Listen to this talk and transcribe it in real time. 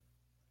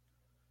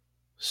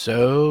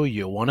So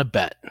you want to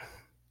bet?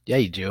 Yeah,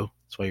 you do.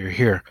 That's why you're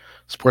here.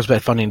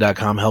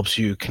 SportsBetFunding.com helps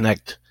you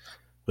connect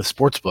with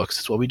sports books.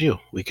 That's what we do.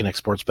 We connect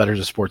sports bettors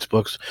to sports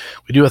books.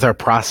 We do with our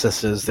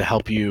processes to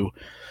help you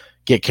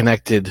get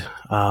connected.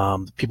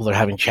 People that are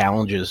having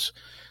challenges,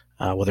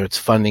 whether it's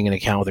funding an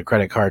account with a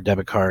credit card,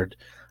 debit card,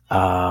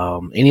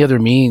 any other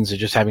means of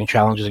just having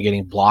challenges and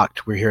getting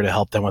blocked. We're here to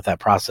help them with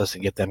that process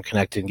and get them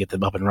connected and get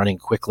them up and running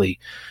quickly,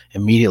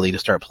 immediately to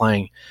start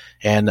playing.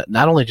 And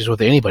not only just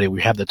with anybody,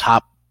 we have the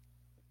top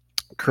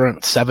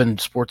current 7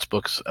 sports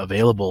books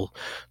available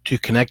to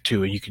connect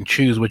to, and you can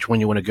choose which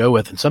one you want to go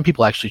with. And some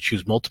people actually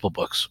choose multiple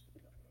books.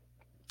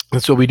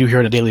 And so what we do here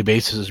on a daily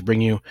basis is bring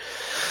you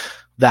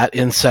that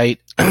insight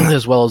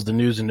as well as the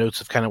news and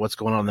notes of kind of what's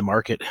going on in the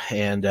market,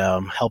 and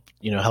help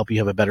you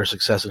have a better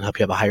success and help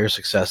you have a higher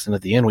success. And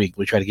at the end, we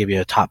try to give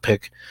you a top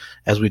pick,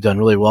 as we've done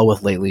really well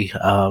with lately.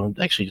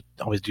 Actually,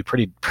 always do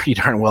pretty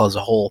darn well as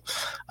a whole.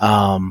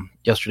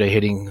 Yesterday,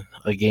 hitting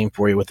a game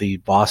for you with the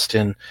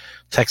Boston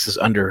Texas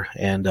under,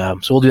 and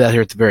so we'll do that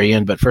here at the very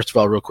end. But first of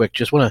all, real quick,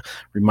 just want to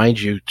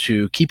remind you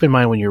to keep in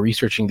mind when you're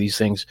researching these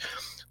things,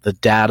 the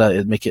data,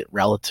 and make it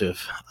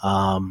relative.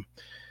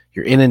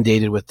 You're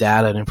inundated with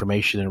data and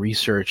information and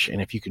research, and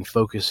if you can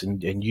focus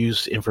and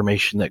use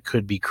information that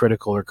could be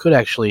critical or could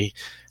actually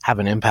have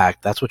an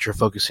impact, that's what you're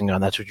focusing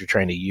on. That's what you're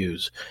trying to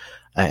use,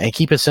 and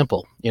keep it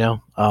simple.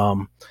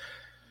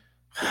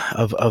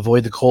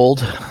 Avoid the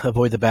cold,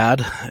 avoid the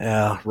bad,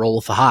 roll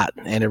with the hot.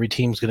 And every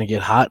team's going to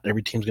get hot.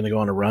 Every team's going to go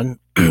on a run,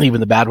 even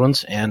the bad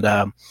ones, and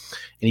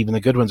even the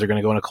good ones are going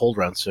to go on a cold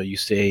run. So you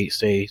stay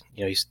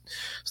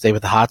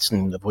with the hots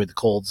and avoid the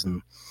colds,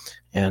 and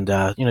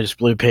just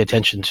really pay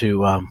attention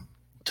to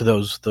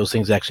those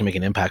things that actually make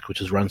an impact, which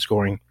is run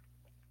scoring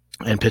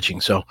and pitching.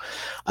 So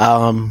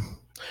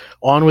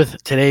on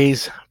with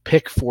today's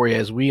pick for you.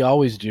 As we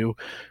always do,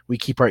 we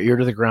keep our ear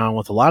to the ground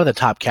with a lot of the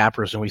top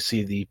cappers, and we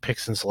see the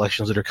picks and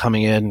selections that are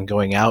coming in and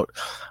going out,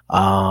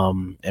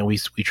 and we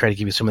try to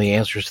give you some of the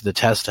answers to the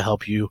test to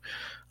help you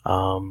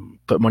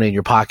put money in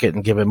your pocket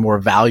and give it more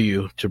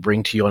value to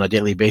bring to you on a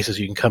daily basis.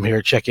 You can come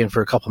here, check in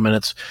for a couple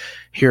minutes,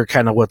 hear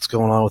kind of what's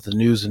going on with the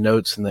news and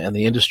notes and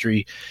the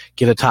industry,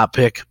 get a top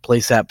pick,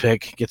 place that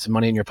pick, get some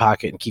money in your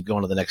pocket, and keep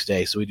going to the next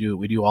day. So we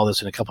do all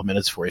this in a couple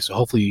minutes for you. So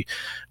hopefully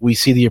we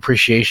see the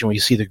appreciation, we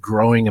see the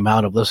growing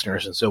amount of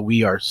listeners, and so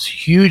we are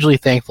hugely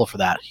thankful for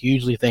that.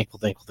 Hugely thankful.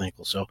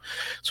 So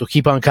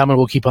keep on coming.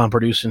 We'll keep on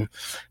producing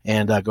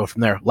and go from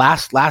there.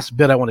 Last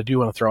bit I want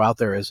to throw out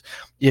there is,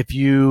 if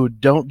you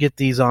don't get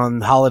these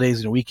on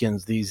holidays and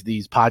weekends, these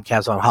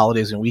podcasts on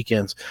holidays and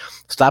weekends,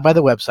 stop by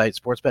the website,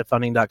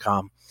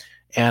 sportsbetfunding.com,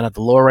 and at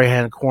the lower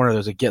right-hand corner,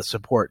 there's a Get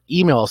Support.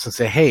 Email us and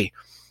say, hey,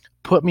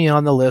 put me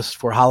on the list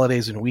for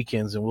holidays and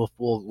weekends, and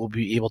we'll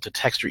be able to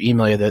text or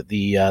email you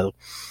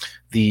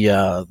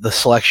the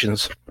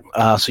selections,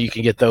 so you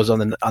can get those on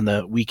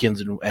the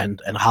weekends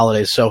and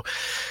holidays. So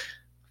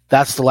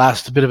that's the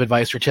last bit of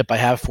advice or tip I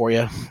have for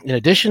you. In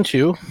addition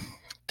to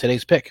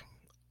today's pick,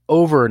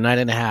 over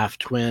 9.5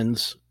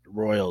 Twins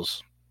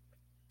Royals.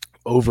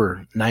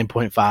 Over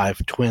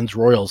 9.5 Twins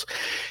Royals.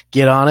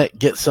 Get on it.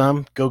 Get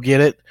some. Go get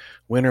it.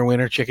 Winner,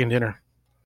 winner, chicken dinner.